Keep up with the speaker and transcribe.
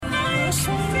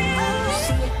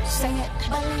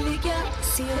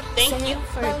Thank you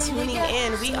for tuning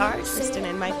in. We are Tristan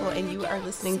and Michael, and you are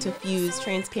listening to Fuse,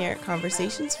 transparent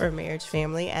conversations for marriage,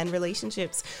 family, and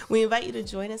relationships. We invite you to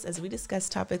join us as we discuss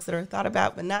topics that are thought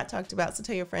about but not talked about. So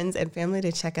tell your friends and family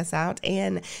to check us out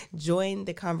and join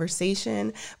the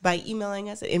conversation by emailing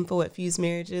us at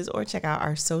info@fusedmarriages or check out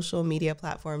our social media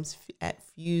platforms at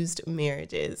Fused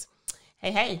Marriages.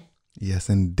 Hey. Yes,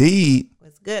 indeed.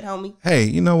 What's good, homie? Hey,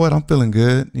 you know what? I'm feeling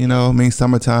good. You know, I mean,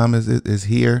 summertime is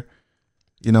here.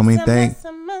 You know what I mean?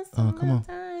 Oh, come on.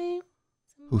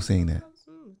 Who sang that?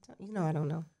 You know, I don't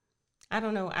know. I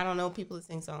don't know people that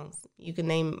sing songs. You can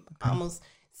name almost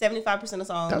 75% of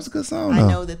songs. That was a good song, I though.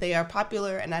 know that they are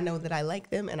popular, and I know that I like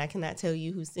them, and I cannot tell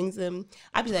you who sings them.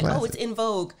 I'd be like, Classic. oh, it's In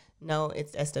Vogue. No,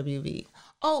 it's SWV.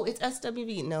 Oh, it's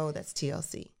SWV. No, that's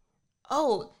TLC.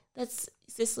 Oh, that's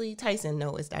Cicely Tyson.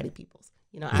 No, it's Dottie Peoples.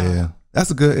 You know, I don't know. That's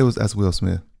Will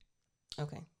Smith.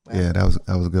 Okay. Yeah, that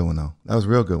was a good one, though. That was a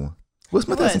real good one. Will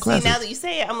Smith has some classics. See, now that you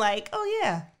say it, I'm like, oh,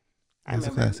 yeah. That's a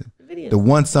classic. The The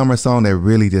one summer song that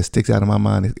really just sticks out of my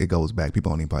mind, it goes back.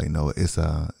 People don't even probably know it. It's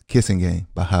Kissing Game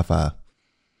by High Five.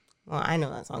 Well, I know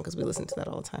that song because we listen to that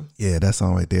all the time. Yeah, that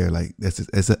song right there, like,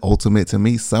 it's an ultimate, to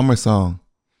me, summer song.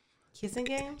 Kissing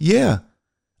Game? Yeah.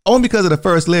 Only because of the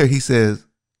first lyric, he says,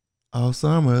 all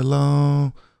summer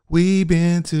long, we've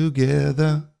been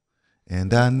together,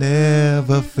 and I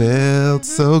never felt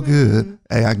so good.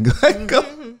 Hey, I can go.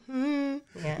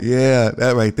 Yeah,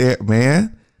 that right there,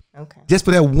 man. Okay. Just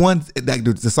for that one,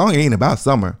 the song ain't about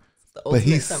summer, but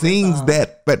he sings song.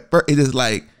 that. But it is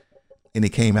like, and it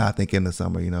came out, I think, in the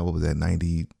summer. You know, what was that?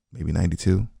 90, maybe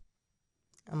 92.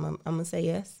 I'm gonna say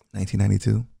yes.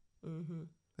 1992. Mm-hmm.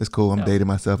 It's cool. I'm dating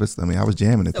myself. I was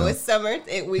jamming it. So though. it's summer.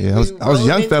 I was a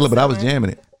young fella, but I was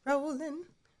jamming it.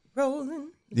 Rolling.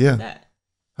 Yeah. That.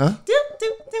 Huh? Do.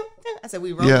 I said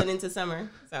we rolling into summer.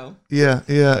 So. Yeah.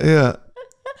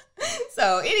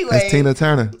 So anyway. That's Tina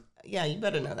Turner. Yeah, you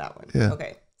better know that one. Yeah.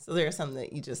 Okay. So there are some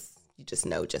that you just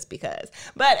know just because.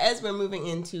 But as we're moving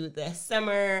into the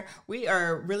summer, we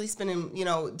are really spending,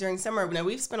 during summer, now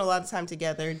we've spent a lot of time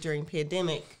together during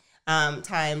pandemic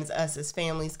times, us as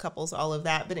families, couples, all of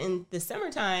that. But in the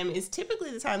summertime is typically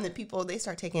the time that people, they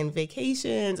start taking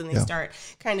vacations and they start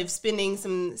kind of spending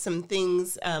some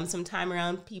things, some time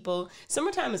around people.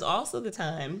 Summertime is also the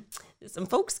time that some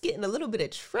folks get in a little bit of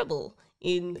trouble.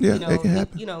 We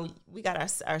got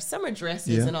our summer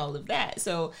dresses and all of that.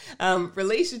 So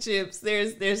relationships,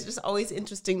 there's just always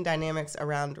interesting dynamics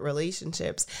around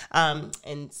relationships.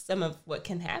 And some of what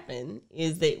can happen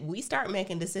is that we start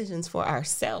making decisions for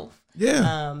ourselves.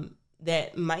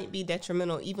 That might be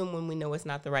detrimental even when we know it's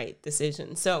not the right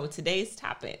decision. So today's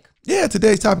topic. Yeah,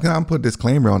 today's topic, and I'm put a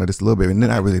disclaimer on it just a little bit, and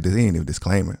then I really did any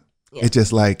disclaimer. Yeah. It's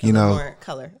just like, more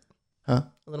color. Huh?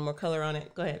 A little more color on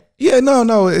it. Go ahead. Yeah, no.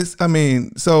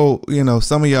 So,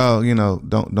 some of y'all,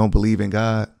 don't believe in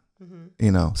God,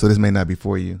 so this may not be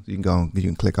for you. You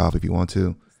can click off if you want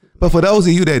to. But for those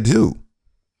of you that do,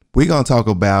 we're going to talk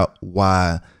about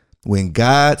why when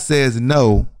God says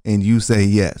no and you say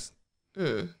yes.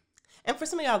 And for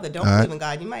some of y'all that don't believe in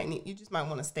God, you just might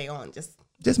want to stay on just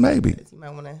maybe. You might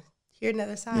want to hear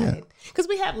another side, because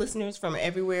we have listeners from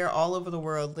everywhere, all over the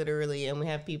world, literally, and we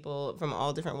have people from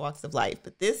all different walks of life.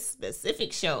 But this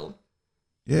specific show,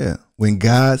 when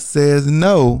God says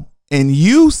no and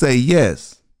you say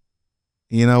yes,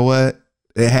 you know what?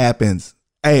 It happens.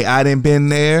 Hey, I done been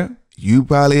there. You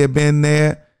probably have been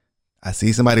there. I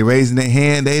see somebody raising their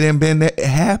hand. They done been there. It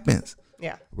happens.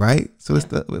 Yeah. Right. So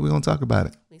we're gonna talk about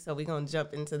it. So we're gonna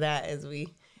jump into that as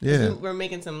we're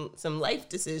making some life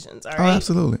decisions. All right. Oh,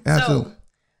 absolutely. So,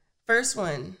 first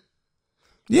one.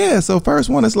 Yeah. So first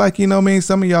one is like,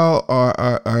 some of y'all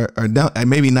are down,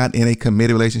 maybe not in a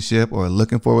committed relationship or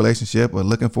looking for a relationship or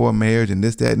looking for a marriage and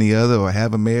this, that, and the other, or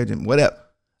have a marriage and whatever.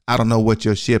 I don't know what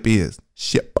your ship is.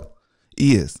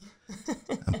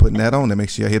 I'm putting that on there.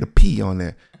 Make sure I hit a P on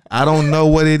there. I don't know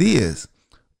what it is,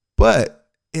 but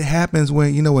it happens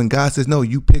when God says no,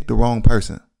 you pick the wrong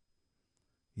person.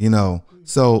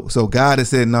 So God has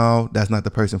said, no, that's not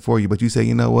the person for you. But you say,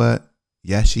 you know what?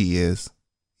 Yes, she is.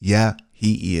 Yeah,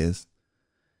 he is.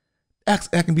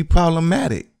 That can be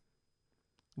problematic.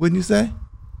 Wouldn't you say?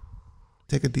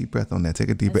 Take a deep breath on that. Take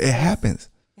a deep breath. It happens.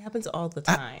 It happens all the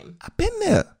time. I've been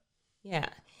there. Yeah.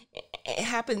 It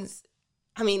happens.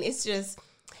 I mean, it's just,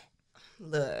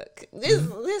 look,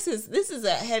 this is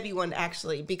a heavy one,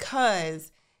 actually,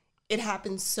 because it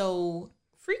happens so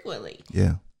frequently.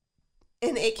 Yeah.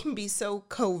 And it can be so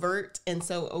covert and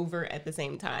so overt at the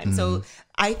same time. So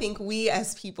I think we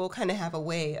as people kind of have a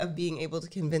way of being able to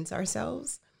convince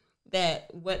ourselves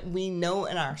that what we know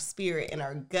in our spirit and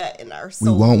our gut and our We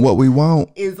soul want what we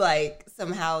want. is like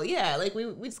somehow, yeah, like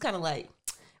we just kind of like,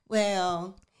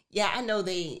 well, yeah, I know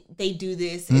they do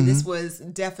this, and this was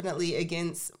definitely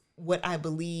against what I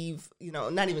believe, you know,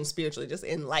 not even spiritually, just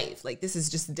in life. Like, this is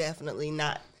just definitely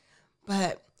not.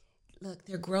 But look,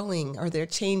 they're growing or they're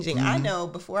changing. I know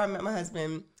before I met my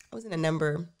husband, I was in a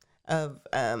number of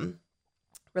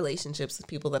relationships with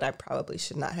people that I probably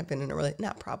should not have been in a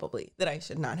that I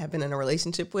should not have been in a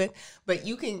relationship with. But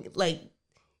you can like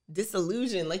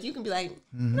disillusion, like you can be like,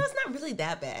 no, it's not really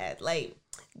that bad. Like,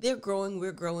 they're growing,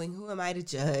 we're growing. Who am I to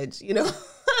judge? You know,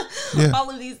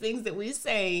 all of these things that we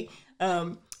say.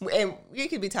 And you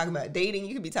could be talking about dating,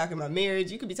 you could be talking about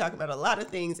marriage, you could be talking about a lot of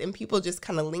things, and people just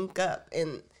kind of link up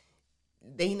and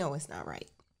they know it's not right.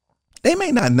 They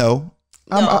may not know.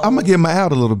 I'm going to give them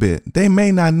out a little bit. They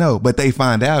may not know, but they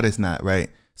find out it's not right.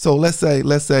 So let's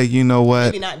say, you know what?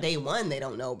 Maybe not day one, they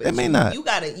don't know, but they may not. You've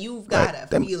got a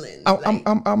feeling. I'm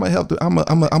gonna help. I'm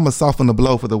gonna soften the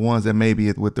blow for the ones that may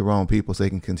be with the wrong people, so they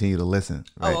can continue to listen.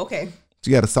 Right? Oh, okay. So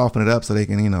you got to soften it up so they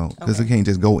can, you know, because they can't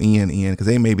just go in because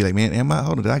they may be like, man, did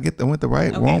I went the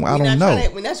right, wrong? I don't know.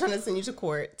 We're not trying to send you to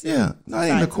court. Not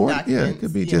in the court. Yeah, it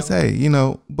could be just, hey, you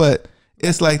know, but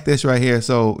it's like this right here.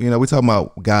 So, you know, we're talking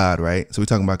about God, right? So we're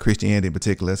talking about Christianity in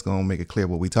particular. Let's go and make it clear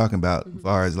what we're talking about as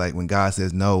far as like when God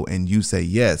says no and you say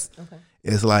yes. Okay.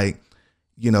 It's like,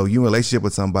 you know, you in a relationship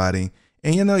with somebody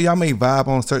and, you know, y'all may vibe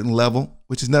on a certain level,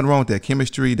 which is nothing wrong with that.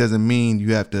 Chemistry doesn't mean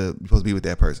you're supposed to be with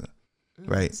that person.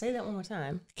 Right. Say that one more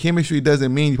time. Chemistry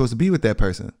doesn't mean you're supposed to be with that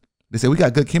person. They say we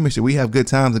got good chemistry. We have good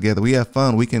times together. We have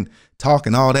fun. We can talk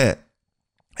and all that.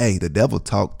 Hey, the devil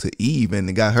talked to Eve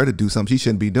and got her to do something she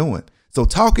shouldn't be doing. So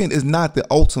talking is not the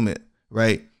ultimate,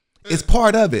 right? It's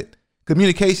part of it.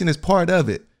 Communication is part of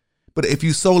it. But if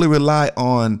you solely rely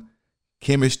on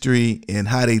chemistry and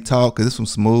how they talk, because there's some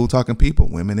smooth talking people,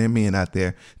 women and men out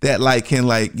there that like can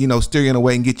like, you know, steer you in a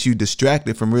way and get you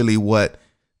distracted from really what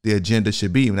the agenda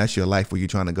should be. And that's your life, where you're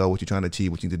trying to go, what you're trying to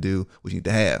achieve, what you need to do, what you need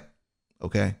to have.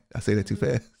 Okay. I say that too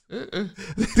fast.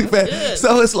 Too fast.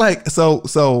 So it's like,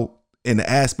 so in the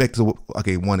aspect of,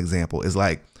 okay, one example is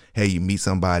like, hey, you meet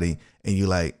somebody and you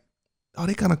like, oh,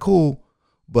 they kind of cool,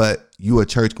 but you a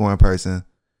church going person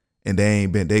and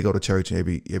they go to church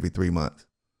every 3 months.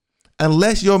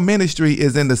 Unless your ministry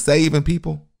is into saving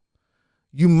people,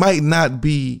 you might not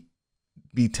be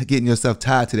getting yourself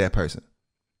tied to that person.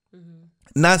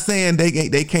 Not saying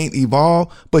they can't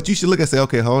evolve, but you should look and say,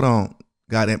 okay, hold on.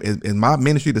 God, is my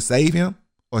ministry to save him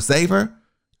or save her?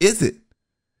 Is it?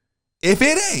 If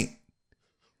it ain't,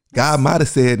 God might have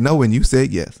said no and you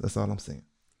said yes. That's all I'm saying.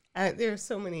 There are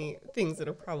so many things that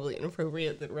are probably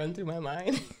inappropriate that run through my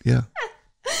mind. Yeah.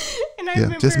 And I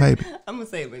remember, just maybe. I'm going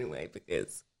to say it anyway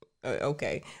because,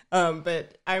 okay.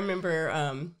 But I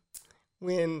remember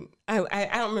when I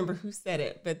don't remember who said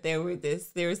it, but there was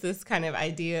this kind of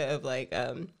idea of like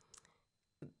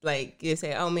you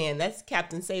say, oh man, that's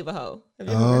Captain Save-A-Ho.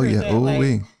 Oh yeah,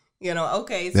 like, you know,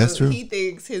 okay, so that's true. He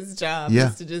thinks his job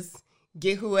is to just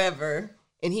get whoever,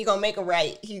 and he gonna make her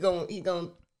right. He gonna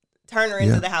turn her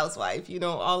into the housewife. You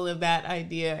know, all of that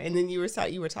idea. And then you were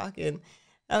talking.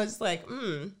 I was just like,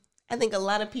 I think a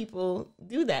lot of people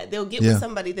do that. They'll get with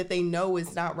somebody that they know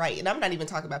is not right. And I'm not even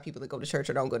talking about people that go to church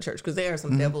or don't go to church, because there are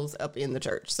some devils up in the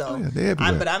church. So,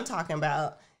 but I'm talking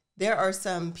about there are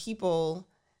some people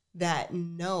that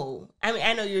know. I mean,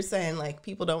 I know you're saying like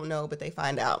people don't know, but they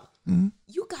find out.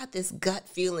 You got this gut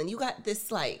feeling. You got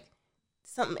this like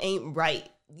something ain't right.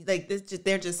 Like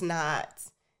they're just not.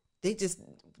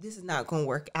 This is not going to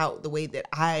work out the way that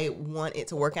I want it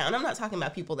to work out. And I'm not talking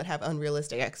about people that have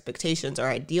unrealistic expectations or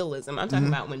idealism. I'm talking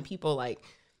about when people like,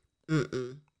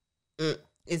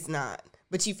 it's not.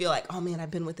 But you feel like, oh man, I've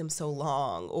been with them so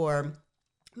long, or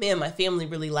man, my family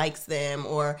really likes them,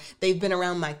 or they've been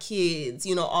around my kids,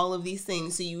 you know, all of these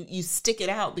things. So you stick it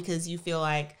out because you feel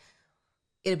like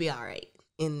it'll be all right.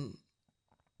 And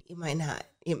it might not.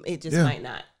 It just might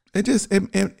not.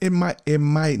 It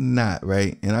might not,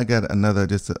 right? And I got another,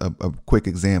 just a quick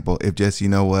example. If just, you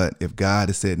know what, if God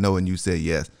has said no and you said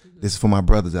yes, this is for my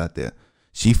brothers out there.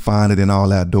 She find it in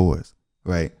all outdoors,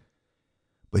 right?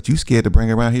 But you scared to bring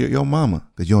her around here, your mama,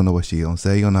 because you don't know what she gonna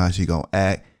say, you don't know how she gonna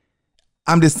act.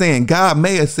 I'm just saying, God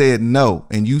may have said no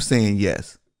and you saying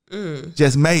yes,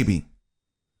 just maybe.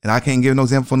 And I can't give no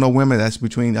example for no women. That's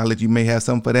between, I'll let you may have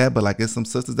something for that. But like there's some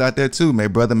sisters out there too. My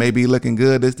brother may be looking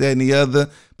good, this, that, and the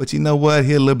other. But you know what?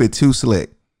 He a little bit too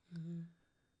slick.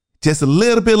 Just a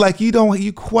little bit like you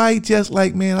quite just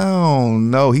like, man, I don't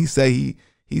know. He say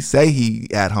he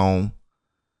at home,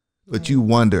 but you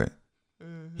wondering.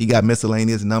 He got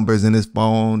miscellaneous numbers in his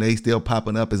phone. They still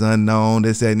popping up as unknown.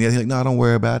 They said, like, no, don't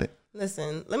worry about it.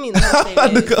 Listen, let me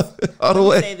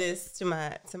say this to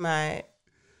my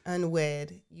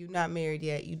unwed. You not married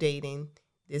yet. You dating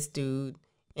this dude,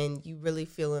 and you really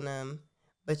feeling him,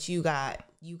 but you got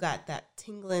that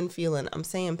tingling feeling. I'm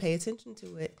saying pay attention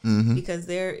to it, because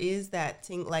there is that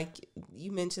ting, like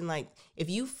you mentioned, like if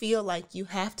you feel like you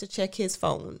have to check his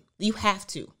phone, you have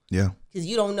to. Yeah. Because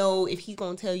you don't know if he's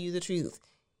going to tell you the truth.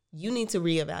 You need to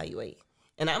reevaluate.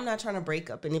 And I'm not trying to break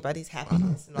up anybody's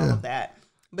happiness and all of that.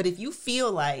 But if you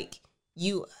feel like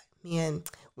when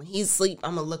he's asleep,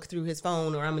 I'm going to look through his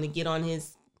phone, or I'm going to get on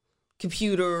his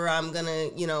computer, or I'm going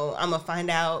to, I'm going to find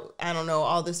out, I don't know,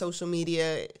 all the social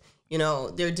media. There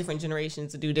are different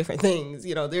generations to do different things.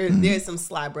 There's some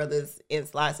sly brothers and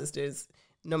sly sisters,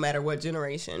 no matter what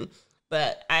generation.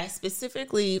 But I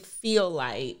specifically feel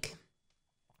like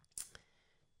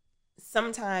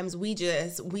sometimes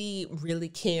we really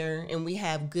care and we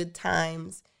have good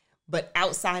times, but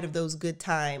outside of those good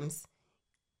times,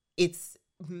 it's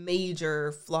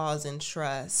major flaws in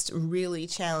trust, really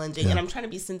challenging. Yeah. And I'm trying to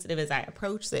be sensitive as I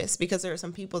approach this, because there are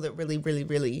some people that really, really,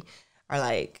 really are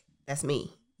like, that's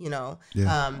me,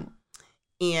 Yeah.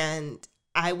 And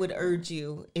I would urge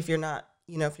you, if you're not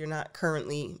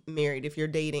currently married, if you're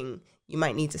dating, you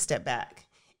might need to step back.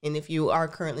 And if you are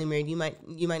currently married, you might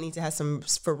need to have some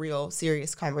for real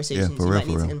serious conversations. You might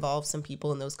need to involve some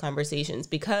people in those conversations,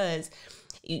 because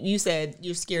you said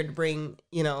you're scared to bring,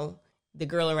 the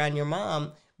girl around your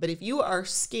mom. But if you are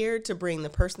scared to bring the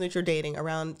person that you're dating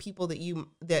around people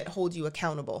that hold you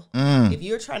accountable, if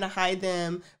you're trying to hide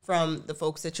them from the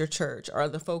folks at your church or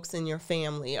the folks in your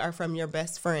family or from your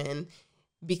best friend,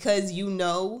 because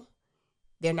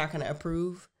they're not going to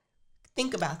approve,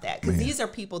 think about that, because these are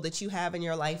people that you have in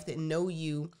your life that know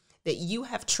you, that you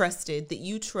have trusted, that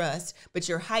you trust, but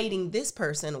you're hiding this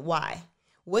person. Why?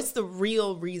 What's the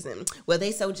real reason? Well,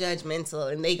 they so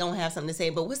judgmental and they gonna have something to say,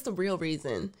 but what's the real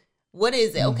reason? What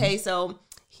is it? Okay, so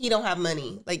he don't have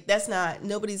money. Like,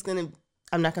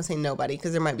 I'm not gonna say nobody,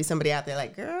 because there might be somebody out there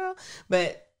like, girl,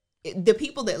 but the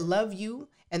people that love you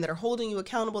and that are holding you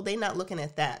accountable, they're not looking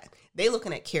at that. They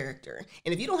looking at character.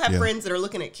 And if you don't have friends that are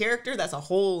looking at character, that's a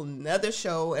whole nother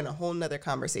show and a whole nother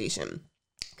conversation.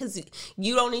 Because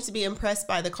you don't need to be impressed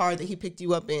by the car that he picked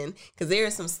you up in, because there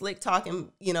is some slick talking,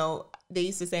 they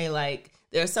used to say, like,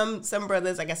 there are some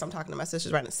brothers, I guess I'm talking to my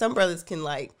sisters right now, some brothers can,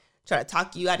 like, try to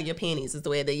talk you out of your panties, is the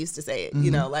way they used to say it.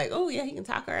 Like, oh yeah, he can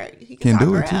talk her out. He can talk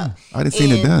do her it too. out. I didn't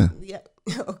seen it done. Yeah.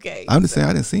 Okay. I'm just saying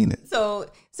I didn't seen it. So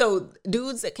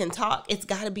dudes that can talk, it's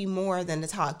got to be more than the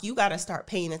talk. You got to start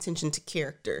paying attention to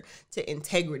character, to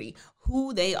integrity,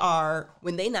 who they are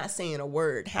when they not saying a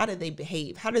word. How do they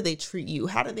behave? How do they treat you?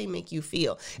 How do they make you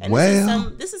feel? And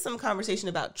this is some conversation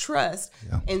about trust.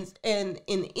 Yeah. And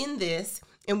in this,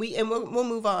 and we'll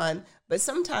move on. But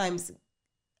sometimes,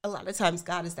 a lot of times,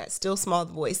 God is that still small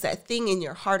voice, that thing in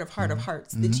your heart of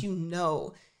hearts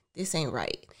that this ain't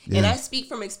right. Yeah. And I speak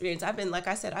from experience. I've been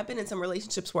in some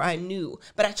relationships where I knew,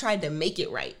 but I tried to make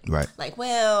it right. Right. Like,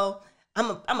 well,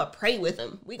 I'm a pray with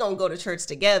him. We gonna go to church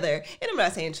together. And I'm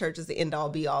not saying church is the end all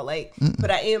be all, like, but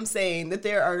I am saying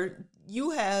that you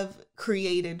have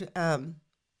created,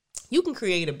 you can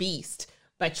create a beast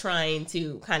by trying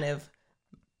to kind of,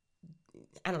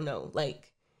 I don't know,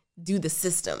 like, do the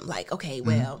system. Like, okay,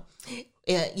 well,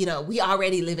 we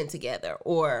already living together,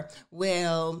 or,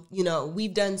 well,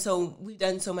 we've done so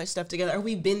much stuff together, or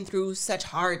we've been through such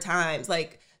hard times.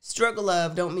 Like, struggle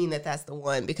love don't mean that that's the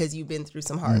one, because you've been through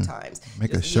some hard times.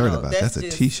 Make a shirt about that's a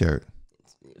t-shirt.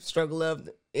 Struggle love.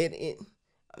 I'm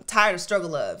tired of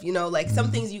struggle love. Like,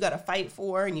 some things you got to fight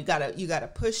for, and you got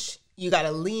to push, you got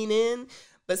to lean in.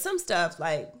 But some stuff,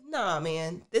 like, nah,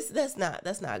 man, that's not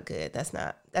good. That's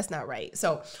not right.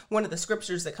 So one of the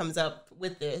scriptures that comes up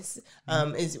with this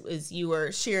is you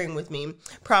were sharing with me,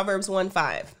 Proverbs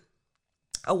 1:5.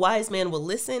 A wise man will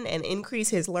listen and increase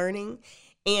his learning,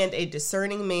 and a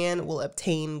discerning man will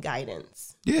obtain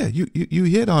guidance. Yeah, you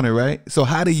hit on it, right? So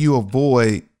how do you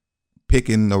avoid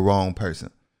picking the wrong person,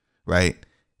 right?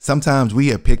 Sometimes we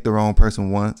have picked the wrong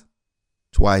person once,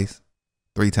 twice,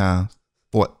 3 times.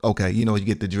 Okay, you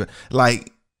get the drill.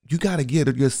 Like, you got to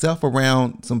get yourself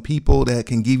around some people that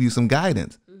can give you some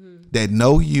guidance, that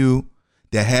know you,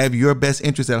 that have your best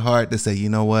interest at heart, to say, you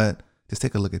know what, just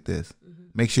take a look at this.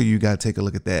 Make sure you got to take a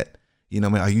look at that.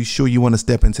 Are you sure you want to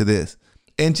step into this?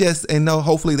 And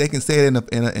hopefully they can say it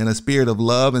in a spirit of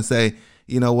love and say,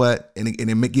 you know what, and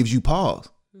it gives you pause.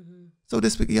 So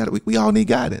we all need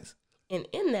guidance. And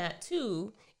in that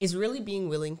too, is really being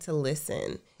willing to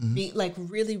listen. Be like,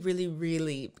 really, really,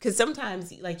 really, because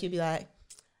sometimes, like, you'll be like,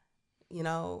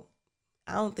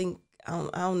 I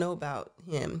don't know about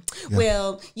him. Yeah.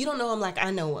 Well, you don't know him like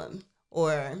I know him.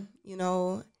 Or, you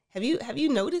know, have you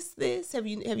noticed this? Have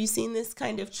you seen this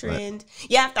kind of trend? Right.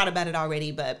 Yeah, I've thought about it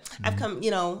already, but I've come,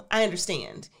 you know, I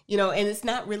understand, you know, and it's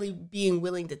not really being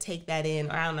willing to take that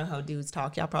in. Or I don't know how dudes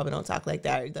talk. Y'all probably don't talk like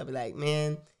that. Or they'll be like,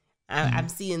 man, I'm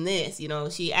seeing this, you know,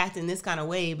 she acting this kind of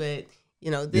way, but,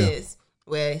 you know, this,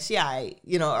 where she,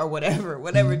 you know, or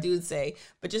whatever dudes say.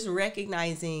 But just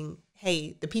recognizing,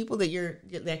 hey, the people that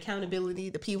the accountability,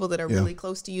 the people that are really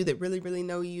close to you, that really, really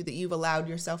know you, that you've allowed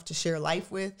yourself to share life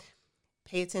with,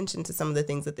 pay attention to some of the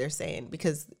things that they're saying,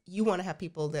 because you want to have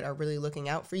people that are really looking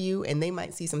out for you, and they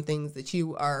might see some things that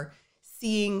you are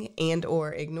seeing and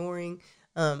or ignoring.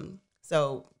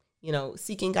 So, you know,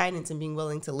 seeking guidance and being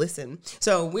willing to listen.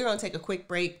 So we're going to take a quick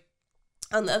break.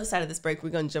 On the other side of this break, we're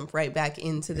going to jump right back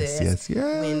into this. Yes.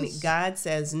 When God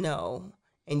says no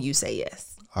and you say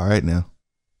yes. All right now.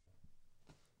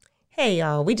 Hey,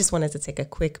 y'all, we just wanted to take a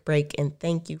quick break and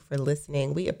thank you for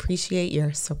listening. We appreciate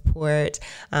your support.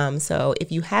 So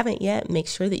if you haven't yet, make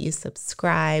sure that you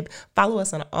subscribe, follow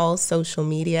us on all social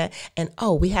media. And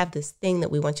we have this thing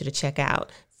that we want you to check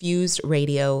out,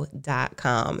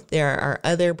 FusedRadio.com. There are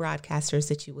other broadcasters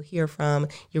that you will hear from.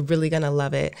 You're really going to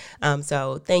love it.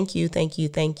 So thank you.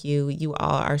 You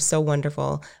all are so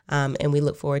wonderful. And we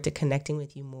look forward to connecting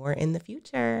with you more in the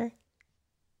future.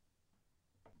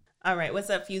 All right, what's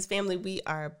up, Fuse family? We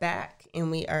are back, and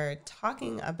we are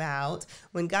talking about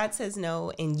when God says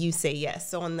no and you say yes.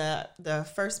 So on the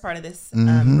first part of this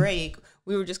break,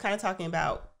 we were just kind of talking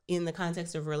about in the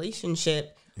context of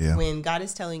relationship, when God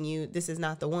is telling you this is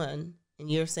not the one,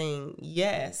 and you're saying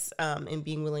yes, and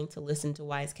being willing to listen to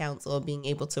wise counsel, being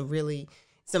able to really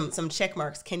some check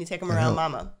marks. Can you take them around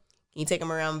mama? Can you take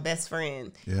them around best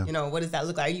friend? Yeah. You know, what does that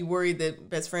look like? Are you worried that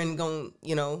best friend going,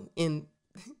 you know,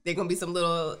 they're going to be some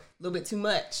little bit too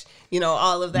much, you know,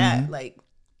 all of that. Like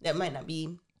that might not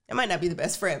be the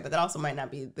best friend, but that also might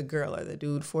not be the girl or the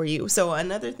dude for you. So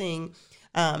another thing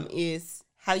is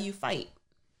how you fight.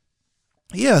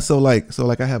 Yeah. So like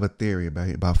I have a theory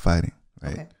about fighting,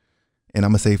 right? Okay. And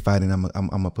I'm going to say fighting. I'm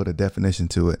going to put a definition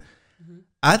to it.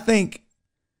 I think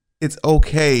it's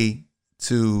okay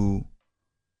to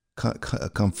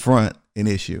confront an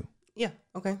issue. Yeah.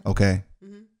 Okay. Okay.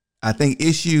 I think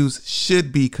issues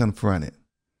should be confronted.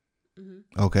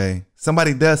 Okay.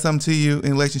 Somebody does something to you in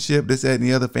a relationship, this, that, and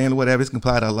the other, family, whatever. It's can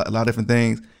apply to a lot of different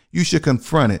things. You should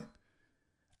confront it.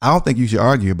 I don't think you should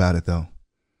argue about it, though.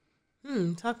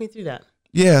 Talk me through that.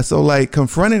 Yeah. So like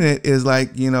confronting it is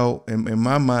like, you know, in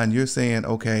my mind, you're saying,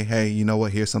 okay, hey, you know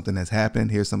what? Here's something that's happened.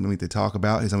 Here's something we need to talk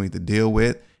about. Here's something we need to deal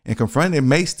with. And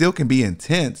confronting it can be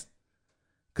intense.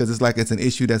 Because it's like it's an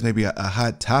issue that's maybe a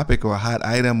hot topic or a hot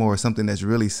item or something that's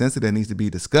really sensitive that needs to be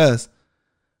discussed.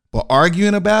 But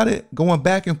arguing about it, going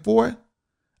back and forth,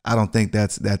 I don't think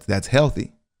that's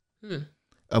healthy.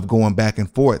 Of going back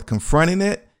and forth. Confronting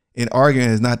it and arguing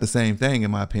is not the same thing,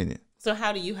 in my opinion. So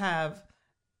how do you have,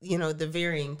 you know, the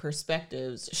varying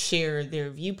perspectives share their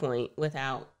viewpoint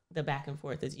without the back and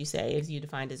forth, as you say, as you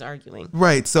defined as arguing?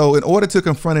 Right. So in order to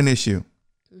confront an issue,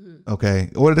 okay,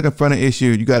 in order to confront an issue,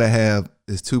 you got to have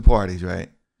there's two parties, right?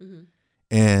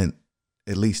 And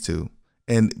at least two.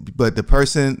 But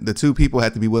the two people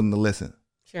have to be willing to listen.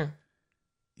 Sure.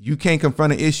 You can't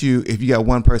confront an issue if you got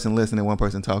one person listening, one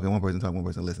person talking, one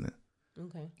person listening.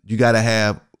 Okay. You got to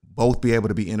have both be able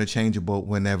to be interchangeable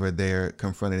whenever they're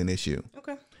confronting an issue.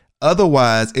 Okay.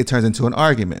 Otherwise, it turns into an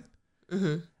argument.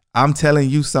 I'm telling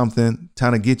you something,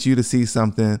 trying to get you to see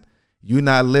something. You're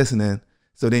not listening.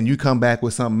 So then you come back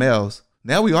with something else.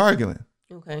 Now we arguing.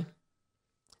 Okay.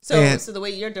 So the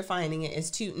way you're defining it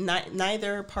is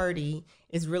neither party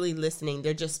is really listening.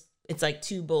 It's like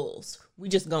two bulls. We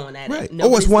just going at it.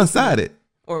 Or it's one-sided.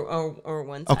 Or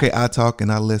one-sided. Okay, I talk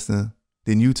and I listen.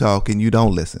 Then you talk and you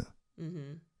don't listen.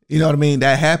 You know what I mean?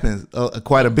 That happens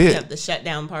quite a bit. Yeah, the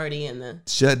shutdown party and the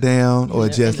shutdown, or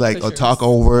just like or talk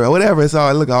over or whatever. It's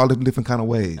all different kind of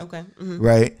ways. Okay.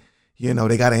 Right. You know,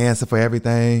 they got an answer for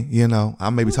everything. You know, I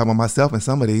may be talking about myself and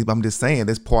some of these, but I'm just saying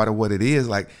that's part of what it is.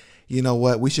 Like, you know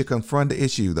what? We should confront the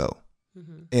issue, though.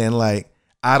 And like,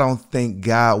 I don't think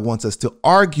God wants us to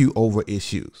argue over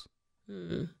issues.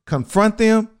 Confront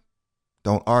them.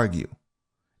 Don't argue.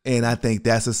 And I think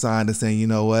that's a sign of saying, you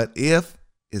know what? If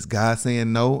it's God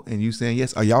saying no and you saying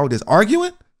yes, are y'all just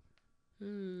arguing?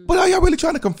 But are y'all really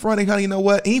trying to confront it? You know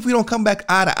what? And if we don't come back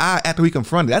eye to eye after we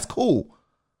confront it, that's cool.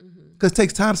 Because it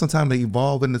takes time sometimes to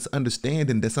evolve in this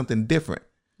understanding there's something different.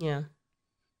 Yeah.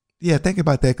 Yeah, think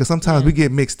about that. Because sometimes we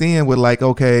get mixed in with like,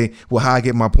 okay, well, how I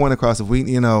get my point across if we,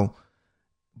 you know,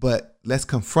 but let's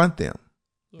confront them.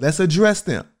 Yeah. Let's address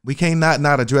them. We can't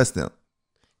not address them.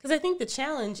 Because I think the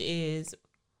challenge is,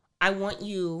 I want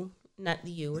you, not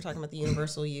the you, we're talking about the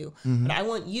universal you, but I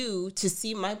want you to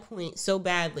see my point so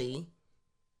badly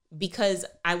because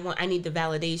I need the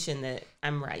validation that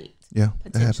I'm right. Yeah,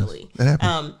 potentially. That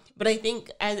happens. But I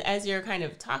think as you're kind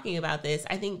of talking about this,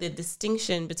 I think the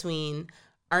distinction between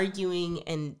arguing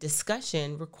and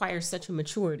discussion requires such a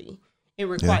maturity. It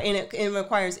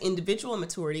requires individual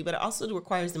maturity, but it also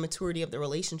requires the maturity of the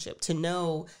relationship to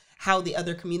know how the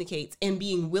other communicates and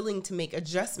being willing to make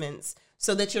adjustments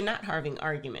so that you're not having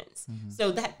arguments.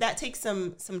 So that takes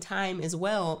some time as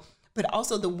well, but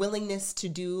also the willingness to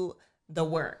do the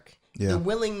work. The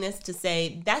willingness to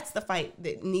say, that's the fight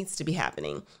that needs to be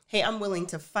happening. Hey, I'm willing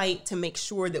to fight to make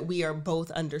sure that we are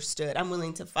both understood. I'm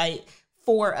willing to fight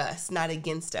for us, not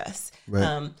against us.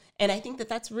 Right. And I think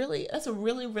that's a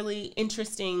really, really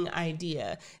interesting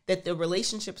idea, that the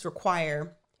relationships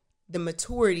require the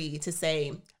maturity to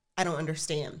say, I don't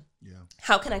understand. Yeah.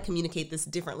 How can I communicate this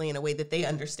differently in a way that they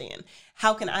understand?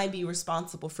 How can I be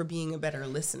responsible for being a better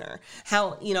listener?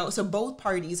 So both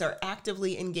parties are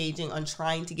actively engaging on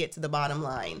trying to get to the bottom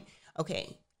line.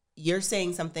 Okay, you're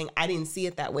saying something, I didn't see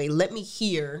it that way. Let me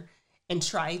hear and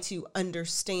try to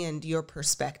understand your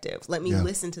perspective. Let me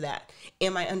listen to that.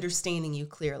 Am I understanding you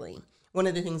clearly? One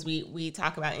of the things we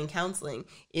talk about in counseling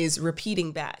is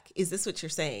repeating back. Is this what you're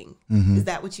saying? Is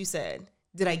that what you said?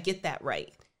 Did I get that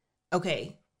right?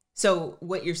 Okay. So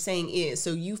what you're saying is,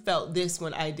 so you felt this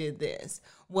when I did this.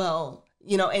 Well,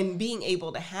 and being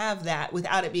able to have that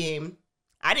without it being,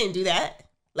 I didn't do that.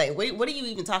 Like, what are you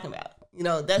even talking about?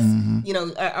 That's,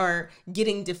 or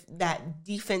getting that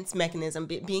defense mechanism,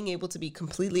 being able to be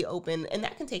completely open. And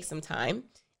that can take some time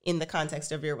in the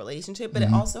context of your relationship, but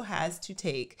it also has to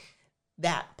take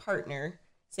that partner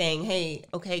saying, hey,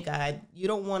 okay, God, you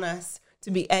don't want us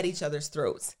to be at each other's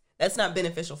throats. That's not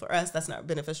beneficial for us. That's not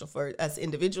beneficial for us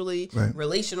individually,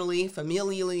 relationally,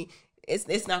 familially.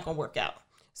 It's not going to work out.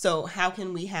 So how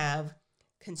can we have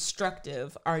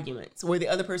constructive arguments where the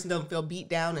other person doesn't feel beat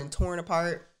down and torn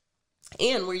apart,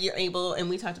 and where you're able, and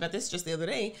we talked about this just the other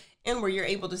day, and where you're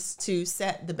able to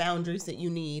set the boundaries that you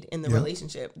need in the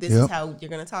relationship. This is how you're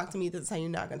going to talk to me. This is how you're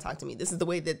not going to talk to me. This is the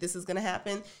way that this is going to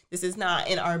happen. This is not,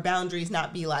 and our boundaries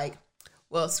not be like,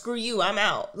 well, screw you, I'm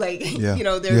out. Like,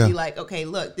 there'd be like, okay,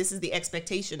 look, this is the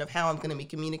expectation of how I'm going to be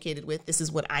communicated with. This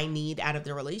is what I need out of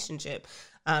the relationship.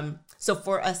 So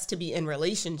for us to be in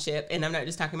relationship, and I'm not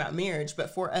just talking about marriage, but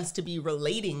for us to be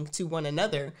relating to one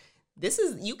another,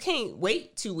 you can't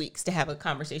wait 2 weeks to have a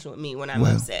conversation with me when I'm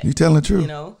upset. You telling the truth.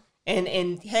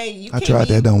 And hey, I tried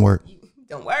that, don't work.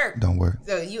 Don't work. Don't work.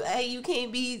 So you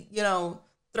can't be,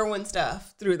 throwing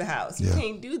stuff through the house. You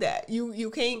can't do that.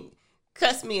 You can't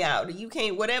cuss me out. You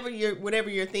can't, whatever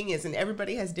your thing is. And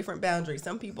everybody has different boundaries.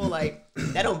 Some people like,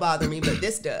 that don't bother me, but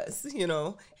this does,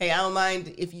 hey, I don't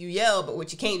mind if you yell, but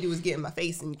what you can't do is get in my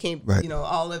face, and you can't,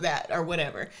 all of that or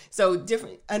whatever. So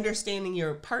different, understanding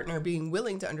your partner, being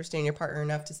willing to understand your partner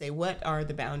enough to say, what are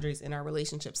the boundaries in our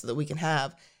relationship so that we can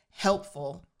have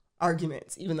helpful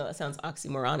arguments, even though it sounds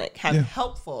oxymoronic,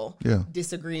 helpful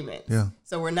disagreements. Yeah.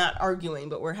 So we're not arguing,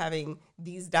 but we're having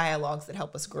these dialogues that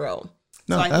help us grow.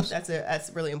 No, so I think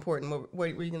that's really important. What were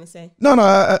you going to say? No,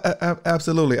 I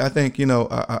absolutely. I think,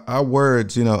 our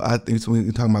words, I think when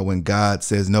you're talking about when God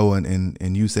says no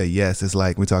and you say yes, it's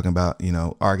like we're talking about,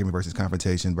 argument versus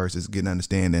confrontation versus getting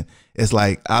understanding. It's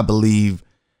like, I believe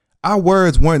our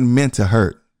words weren't meant to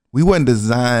hurt. We weren't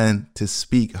designed to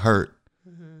speak hurt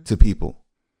to people,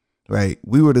 right?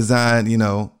 We were designed,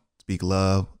 speak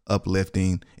love,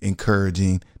 uplifting,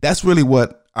 encouraging. That's really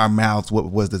what our mouths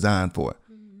was designed for.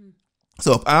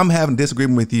 So if I'm having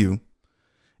disagreement with you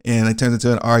and it turns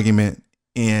into an argument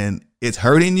and it's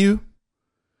hurting you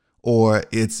or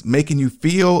it's making you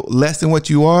feel less than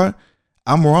what you are,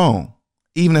 I'm wrong,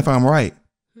 even if I'm right.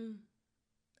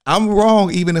 I'm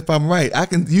wrong, even if I'm right.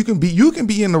 You can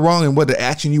be in the wrong in what the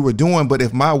action you were doing, but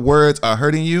if my words are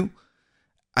hurting you,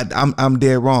 I'm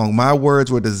dead wrong. My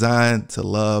words were designed to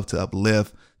love, to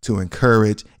uplift, to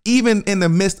encourage, even in the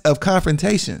midst of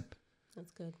confrontation.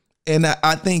 And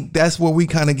I think that's where we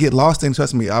kind of get lost in.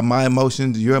 Trust me, my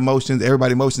emotions, your emotions,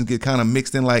 everybody's emotions get kind of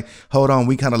mixed in. Like, hold on,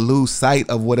 we kind of lose sight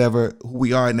of who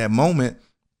we are in that moment.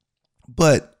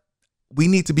 But we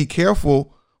need to be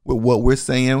careful with what we're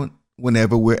saying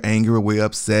whenever we're angry, or we're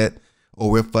upset, or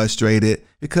we're frustrated,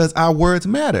 because our words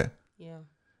matter. Yeah.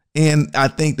 And I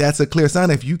think that's a clear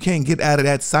sign. If you can't get out of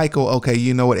that cycle, okay,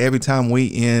 you know what? Every time we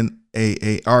in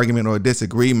a argument or a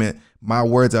disagreement, my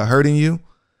words are hurting you.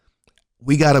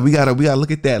 We gotta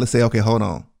look at that. Let's say, okay, hold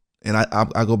on. And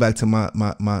I go back to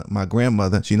my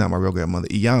grandmother. She's not my real grandmother,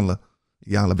 Iyanla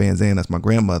Van Zandt. That's my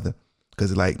grandmother.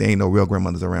 because like there ain't no real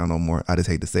grandmothers around no more. I just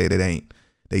hate to say it. It ain't.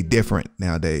 They different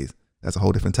nowadays. That's a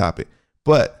whole different topic.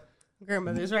 But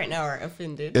grandmothers right now are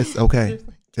offended. it's okay.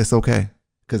 It's okay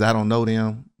because I don't know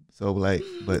them. So like,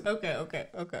 but okay.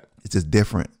 it's just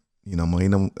different,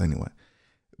 anyway.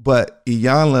 But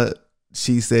Iyanla,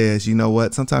 she says, you know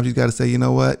what? Sometimes you got to say, you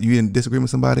know what? You in disagreement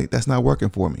with somebody, that's not working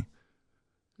for me.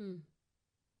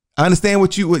 I understand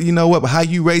what but how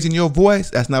you raising your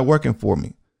voice, that's not working for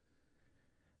me.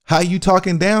 How you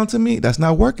talking down to me, that's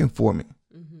not working for me.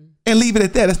 And leave it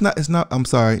at that. It's not, I'm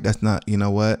sorry. That's not, you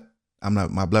know what?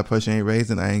 My blood pressure ain't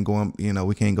raising. I ain't going,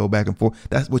 we can't go back and forth.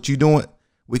 That's what you doing.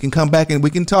 We can come back and we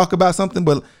can talk about something,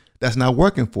 but that's not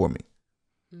working for me.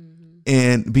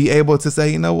 And be able to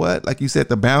say, you know what? Like you said,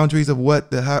 the boundaries of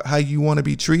how you want to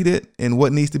be treated and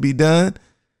what needs to be done.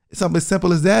 It's something as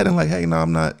simple as that. And like, hey, no,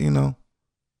 I'm not,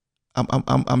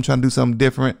 I'm trying to do something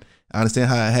different. I understand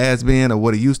how it has been or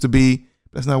what it used to be.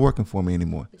 But that's not working for me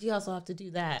anymore. But you also have to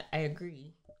do that. I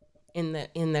agree. In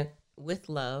the with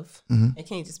love, it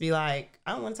can't just be like,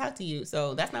 I don't want to talk to you,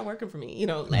 so that's not working for me.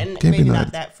 And maybe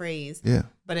not that phrase. Yeah.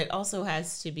 But it also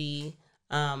has to be,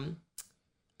 you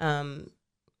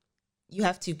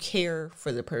have to care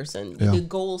for the person. Yeah. The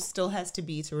goal still has to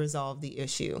be to resolve the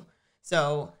issue.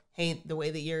 So, hey, the way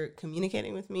that you're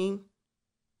communicating with me,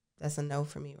 that's a no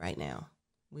for me right now.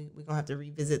 We're gonna have to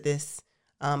revisit this.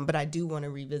 But I do want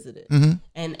to revisit it.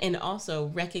 And also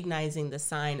recognizing the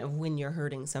sign of when you're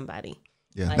hurting somebody.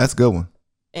 Yeah, like, that's a good one.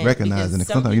 Recognizing it.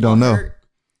 Sometimes you don't know.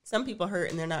 Some people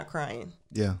hurt and they're not crying.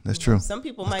 Yeah, that's true. Some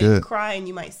people might cry and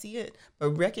you might see it, but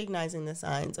recognizing the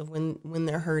signs of when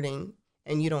they're hurting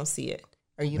and you don't see it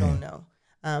or you don't know.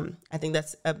 I think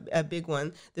that's a big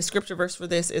one. The scripture verse for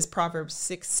this is Proverbs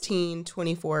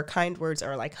 16:24. Kind words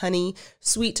are like honey,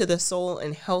 sweet to the soul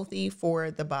and healthy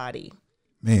for the body.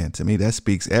 Man, to me, that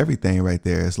speaks everything right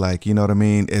there. It's like, you know what I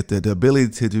mean? If the ability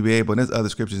to be able, and there's other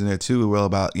scriptures in there too, well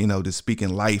about, just speaking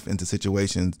life into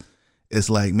situations. It's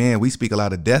like, man, we speak a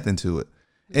lot of death into it.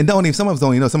 And some of us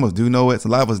don't, some of us do know it. So a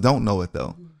lot of us don't know it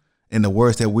though. And the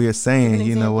words that we're saying,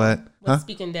 you know what? What's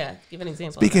speaking death? Give an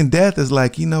example. Speaking death is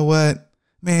like, you know what?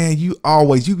 Man,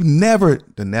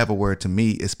 the never word to me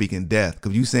is speaking death.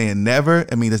 Because you saying never,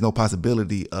 I mean, there's no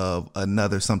possibility of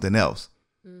another something else.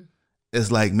 It's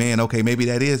like, man, okay, maybe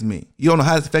that is me. You don't know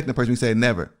how it's affecting the person. You say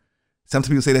never. Some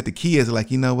people say that the kids are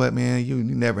like, you know what, man, you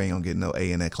never ain't gonna get no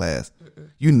A in that class.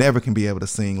 You never can be able to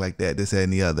sing like that, this, that,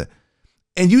 and the other.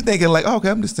 And you thinking like, oh, okay,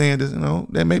 I'm just saying this,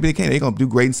 that maybe they can't. They're gonna do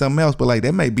great in something else, but like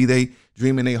that may be they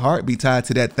dream in their heart be tied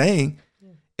to that thing.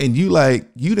 And you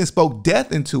done spoke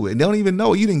death into it. And they don't even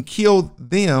know. You didn't kill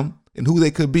them and who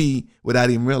they could be without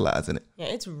even realizing it. Yeah,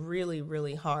 it's really,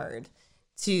 really hard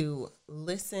to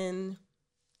listen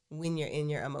when you're in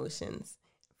your emotions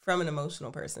from an emotional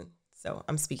person. So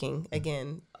I'm speaking,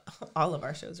 again, all of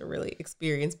our shows are really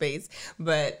experience-based,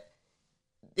 but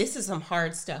this is some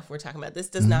hard stuff we're talking about. This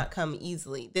does not come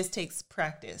easily. This takes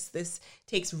practice. This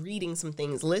takes reading some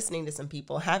things, listening to some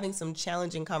people, having some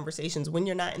challenging conversations when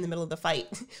you're not in the middle of the fight.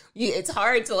 It's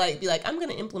hard to be like, I'm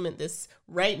going to implement this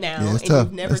right now. Yeah, and tough.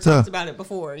 You've never talked about it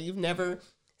before. You've never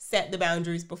set the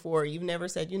boundaries before. You've never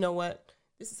said, you know what?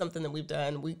 This is something that we've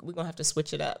done. We're going to have to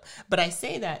switch it up. But I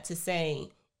say that to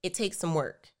say it takes some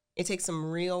work. It takes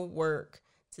some real work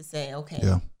to say,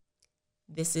 okay,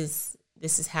 this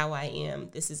is how I am.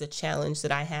 This is a challenge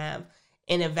that I have.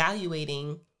 And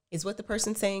evaluating, is what the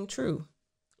person's saying true?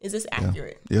 Is this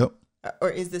accurate? Yep.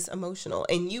 Or is this emotional?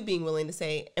 And you being willing to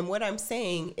say, and what I'm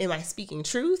saying, am I speaking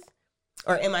truth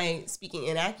or am I speaking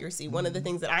inaccuracy? One of the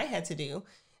things that I had to do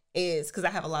is, because I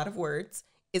have a lot of words,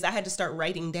 is I had to start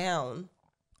writing down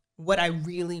what I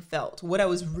really felt, what I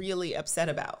was really upset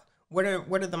about. What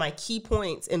are my key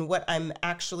points and what I'm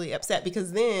actually upset?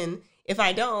 Because then if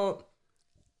I don't,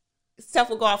 stuff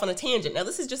will go off on a tangent. Now,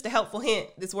 this is just a helpful hint.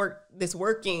 This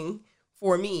working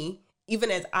for me, even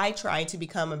as I try to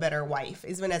become a better wife,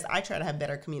 even as I try to have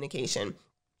better communication.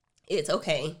 It's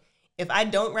okay. If I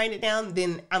don't write it down,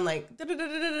 then I'm like,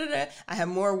 I have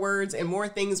more words and more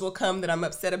things will come that I'm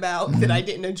upset about that I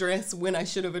didn't address when I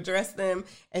should have addressed them.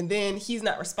 And then he's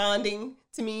not responding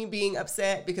to me being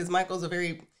upset because Michael's a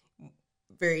very,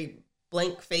 very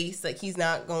blank face. Like he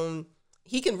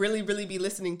can really, really be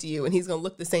listening to you and he's going to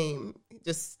look the same,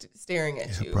 just staring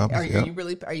at you. Probably,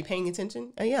 are you paying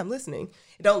attention? Oh yeah, I'm listening.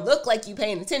 It don't look like you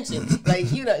paying attention. Like,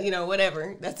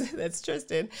 whatever. That's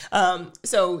Tristan.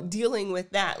 So dealing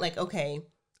with that, like, okay,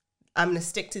 I'm going to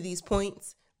stick to these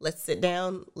points. Let's sit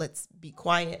down. Let's be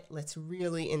quiet. Let's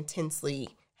really intensely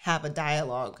have a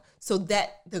dialogue so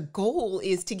that the goal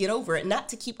is to get over it, not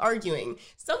to keep arguing.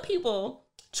 Some people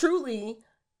truly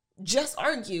just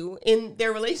argue in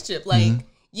their relationship. Like,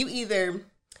 you either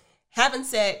having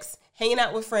sex, hanging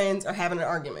out with friends, or having an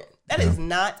argument. That is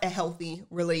not a healthy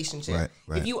relationship.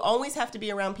 Right. If you always have to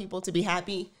be around people to be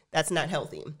happy, that's not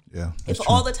healthy. Yeah. If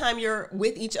all the time you're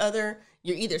with each other,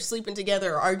 you're either sleeping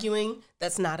together or arguing,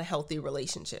 that's not a healthy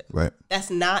relationship. Right. That's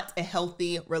not a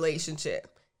healthy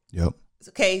relationship. Yep.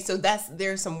 Okay, so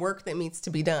there's some work that needs to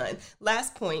be done.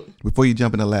 Last point. Before you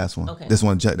jump in the last one, Okay. Just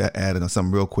want to add on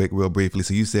something real quick, real briefly.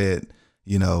 So you said,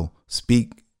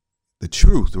 speak the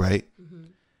truth, right? Mm-hmm.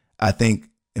 I think,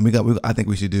 and I think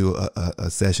we should do a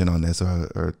session on this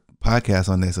or podcast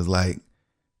on this, is like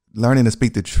learning to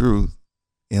speak the truth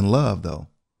in love, though,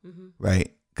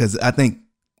 right? Because I think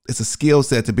it's a skill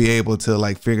set to be able to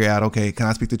like figure out, okay, can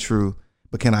I speak the truth,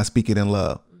 but can I speak it in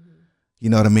love? You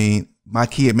know what I mean? My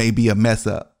kid may be a mess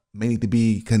up, may need to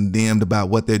be condemned about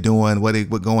what they're doing, what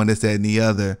going this, that, and the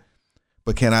other,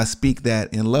 but can I speak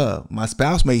that in love? My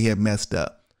spouse may have messed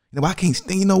up. I can't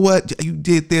stand, you know what? You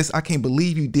did this. I can't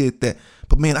believe you did that.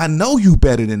 But man, I know you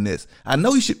better than this. I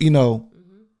know you should,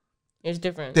 It's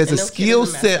different. There's a skill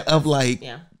set of like,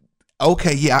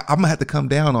 okay, yeah, I'm gonna have to come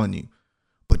down on you.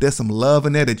 But there's some love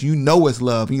in there that it's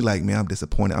love. And you're like, man, I'm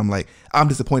disappointed. I'm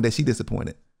disappointed that she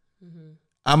disappointed.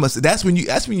 That's when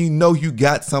you know you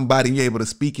got somebody and you're able to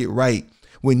speak it right.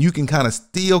 When you can kind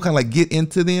of like get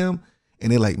into them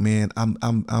and they're like, man,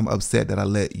 I'm upset that I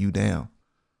let you down.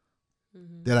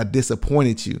 That I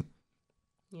disappointed you.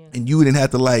 Yeah. And you didn't have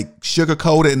to like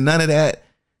sugarcoat it and none of that,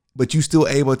 but you still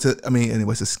able to,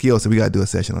 anyway, it's a skill. So we got to do a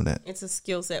session on that. It's a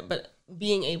skill set, but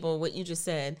being able, what you just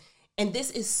said, and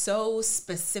this is so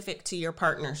specific to your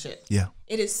partnership. Yeah.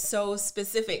 It is so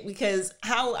specific because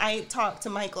how I talk to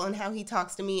Michael and how he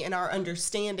talks to me and our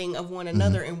understanding of one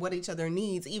another and what each other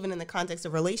needs, even in the context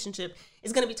of relationship,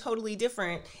 is going to be totally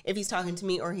different if he's talking to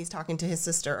me or he's talking to his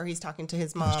sister or he's talking to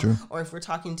his mom or if we're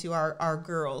talking to our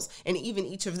girls. And even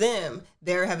each of them,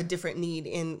 they have a different need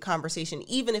in conversation,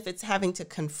 even if it's having to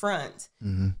confront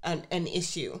an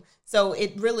issue. So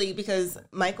it really, because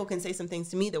Michael can say some things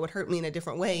to me that would hurt me in a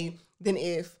different way than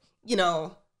if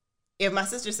my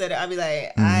sister said it, I'd be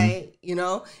like,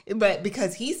 but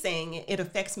because he's saying it, it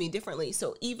affects me differently.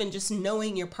 So even just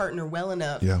knowing your partner well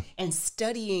enough and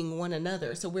studying one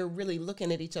another. So we're really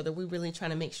looking at each other. We're really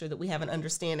trying to make sure that we have an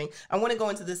understanding. I want to go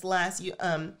into this last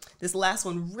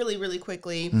one really, really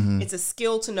quickly. It's a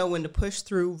skill to know when to push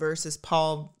through versus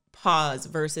pause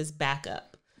versus back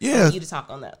up. Yeah. I want you to talk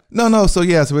on that. No. So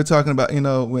we're talking about,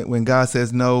 when God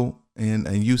says no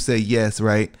and you say yes,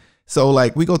 right? So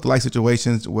like we go through like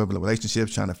situations with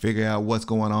relationships trying to figure out what's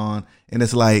going on. And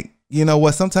it's like, you know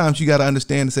what, sometimes you got to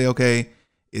understand and say, okay,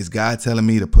 is God telling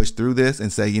me to push through this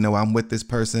and say, I'm with this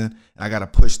person and I got to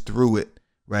push through it,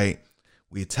 right?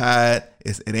 We're tired.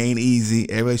 It ain't easy.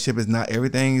 Everything is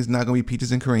not going to be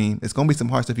peaches and cream. It's going to be some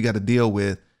hard stuff you got to deal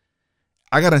with.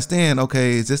 I got to understand,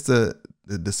 okay, is this the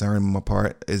discernment on my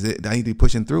part? Is it, I need to be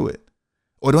pushing through it?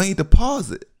 Or do I need to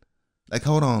pause it? Like,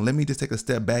 hold on, let me just take a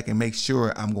step back and make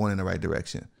sure I'm going in the right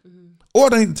direction. Or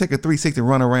do I need to take a 360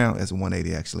 run around, as a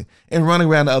 180 actually, and running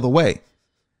around the other way?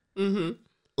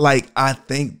 Like, I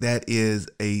think that is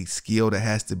a skill that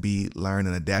has to be learned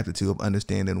and adapted to, of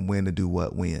understanding when to do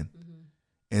what when.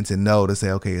 And to know to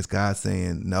say, okay, is God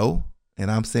saying no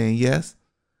and I'm saying yes?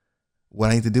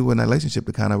 What I need to do in a relationship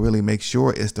to kind of really make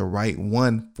sure it's the right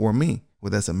one for me,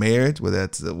 whether that's a marriage, whether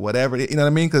that's whatever, you know what I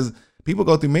mean? Because people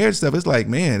go through marriage stuff. It's like,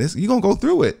 man, you're going to go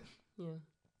through it. Yeah.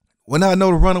 Well, now I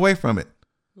know to run away from it.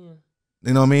 Yeah.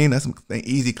 You know what I mean? That's some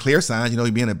easy, clear signs.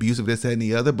 You're being abusive, this, that, and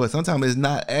the other. But sometimes it's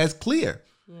not as clear.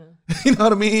 Yeah. You know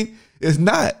what I mean? It's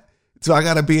not. So I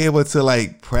got to be able to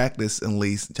like practice, at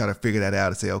least try to figure that out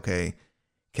and say, okay,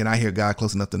 can I hear God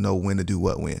close enough to know when to do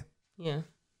what when? Yeah.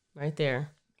 Right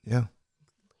there. Yeah.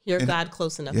 Hear God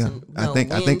close enough to know I think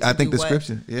the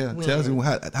scripture, tells you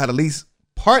how to at least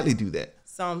partly do that.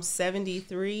 Psalm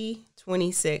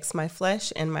 73:26. My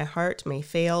flesh and my heart may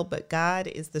fail, but God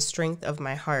is the strength of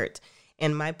my heart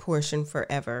and my portion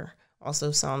forever.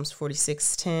 Also Psalms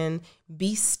 46:10.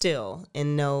 Be still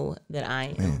and know that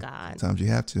I am God. Sometimes you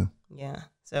have to. Yeah.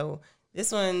 So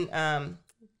this one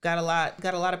got a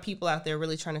lot of people out there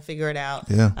really trying to figure it out.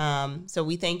 Yeah. So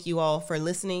we thank you all for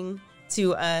listening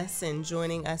to us and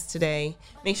joining us today.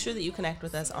 Make sure that you connect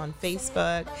with us on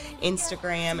Facebook,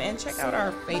 Instagram, and check out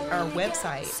our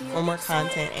website for more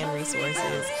content and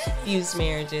resources,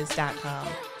 fusedmarriages.com.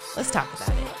 Let's talk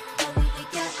about it.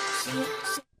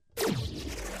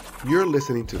 You're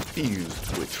listening to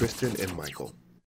Fused with Tristan and Michael.